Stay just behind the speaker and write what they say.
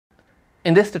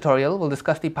In this tutorial, we'll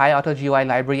discuss the PyAutoGUI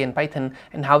library in Python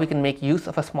and how we can make use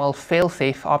of a small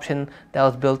fail-safe option that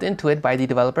was built into it by the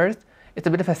developers. It's a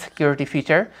bit of a security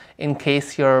feature in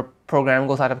case your program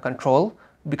goes out of control,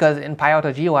 because in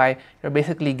PyAutoGUI, you're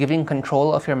basically giving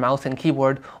control of your mouse and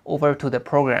keyboard over to the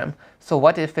program. So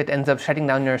what if it ends up shutting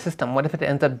down your system? What if it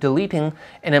ends up deleting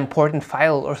an important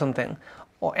file or something?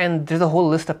 And there's a whole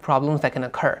list of problems that can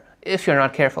occur if you're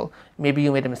not careful. Maybe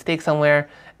you made a mistake somewhere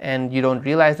and you don't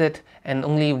realize it, and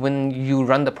only when you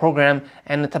run the program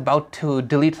and it's about to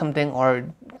delete something or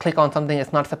click on something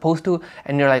it's not supposed to,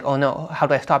 and you're like, oh no, how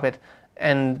do I stop it?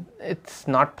 And it's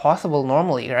not possible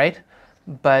normally, right?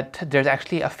 But there's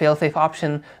actually a fail-safe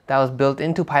option that was built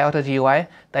into PyAutoGUI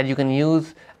that you can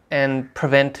use and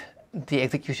prevent the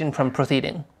execution from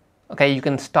proceeding. Okay, you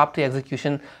can stop the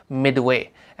execution midway.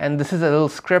 And this is a little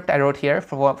script I wrote here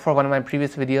for one of my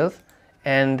previous videos,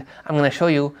 and I'm going to show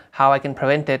you how I can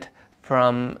prevent it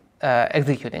from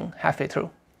executing halfway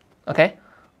through. Okay,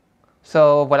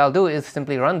 so what I'll do is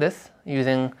simply run this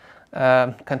using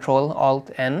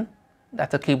Control-Alt-N.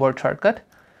 That's a keyboard shortcut,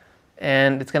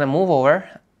 and it's going to move over,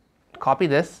 copy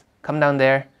this, come down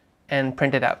there, and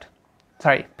print it out.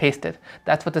 Sorry, paste it.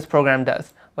 That's what this program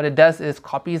does. What it does is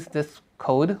copies this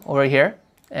code over here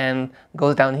and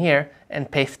goes down here and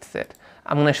pastes it.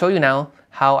 I'm going to show you now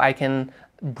how I can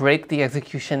break the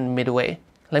execution midway.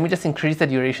 Let me just increase the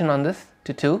duration on this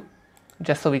to 2,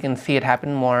 just so we can see it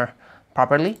happen more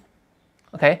properly.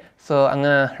 Okay, so I'm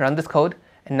going to run this code,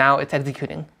 and now it's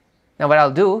executing. Now what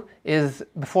I'll do is,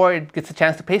 before it gets a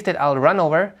chance to paste it, I'll run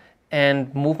over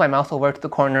and move my mouse over to the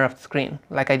corner of the screen,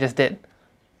 like I just did.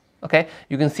 Okay,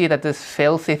 you can see that this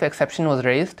fail-safe exception was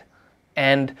raised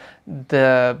and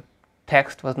the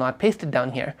text was not pasted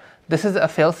down here. This is a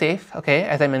fail-safe, okay,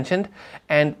 as I mentioned,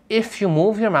 and if you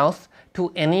move your mouse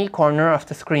to any corner of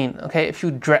the screen, okay, if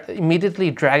you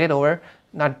immediately drag it over,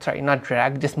 not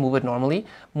drag, just move it normally,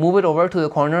 move it over to the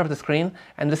corner of the screen,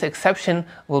 and this exception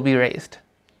will be raised.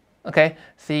 Okay,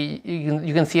 see,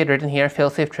 you can see it written here,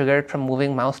 fail-safe triggered from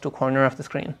moving mouse to corner of the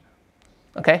screen.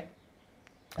 Okay,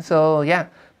 so yeah,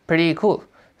 pretty cool.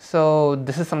 So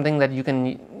this is something that you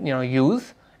can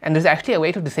use, and there's actually a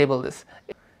way to disable this.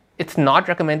 It's not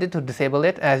recommended to disable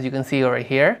it, as you can see over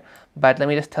here, but let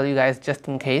me just tell you guys just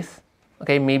in case.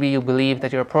 Okay, maybe you believe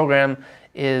that your program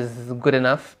is good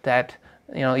enough, that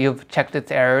you've checked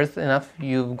its errors enough,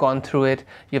 you've gone through it,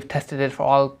 you've tested it for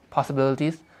all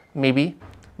possibilities, maybe.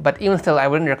 But even still, I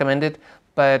wouldn't recommend it,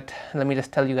 but let me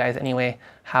just tell you guys anyway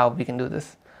how we can do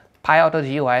this.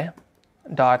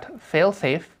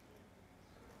 PyAutoGUI.failsafe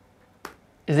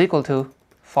is equal to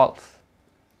false.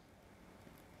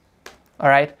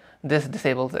 Alright, this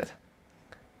disables it.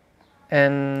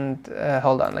 And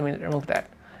hold on, let me remove that.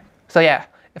 So yeah,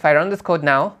 if I run this code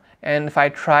now, and if I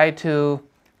try to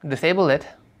disable it,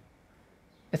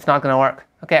 it's not going to work.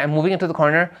 Okay, I'm moving it to the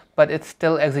corner, but it's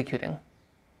still executing.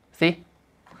 See?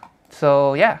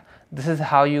 So yeah, this is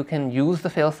how you can use the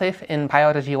failsafe in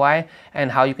PyAutoGUI,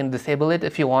 and how you can disable it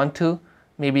if you want to.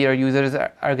 Maybe your users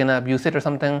are going to abuse it or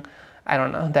something. I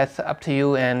don't know. That's up to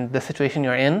you and the situation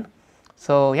you're in.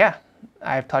 So yeah,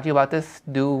 I've taught you about this.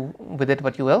 Do with it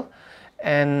what you will.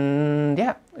 And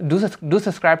yeah, do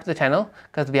subscribe to the channel,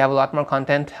 because we have a lot more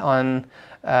content on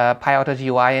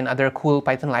PyAutoGUI and other cool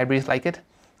Python libraries like it.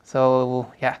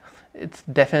 So yeah, it's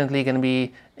definitely going to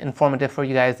be informative for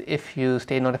you guys if you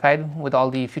stay notified with all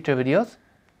the future videos.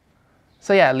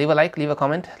 So yeah, leave a like, leave a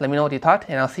comment, let me know what you thought,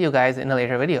 and I'll see you guys in a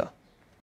later video.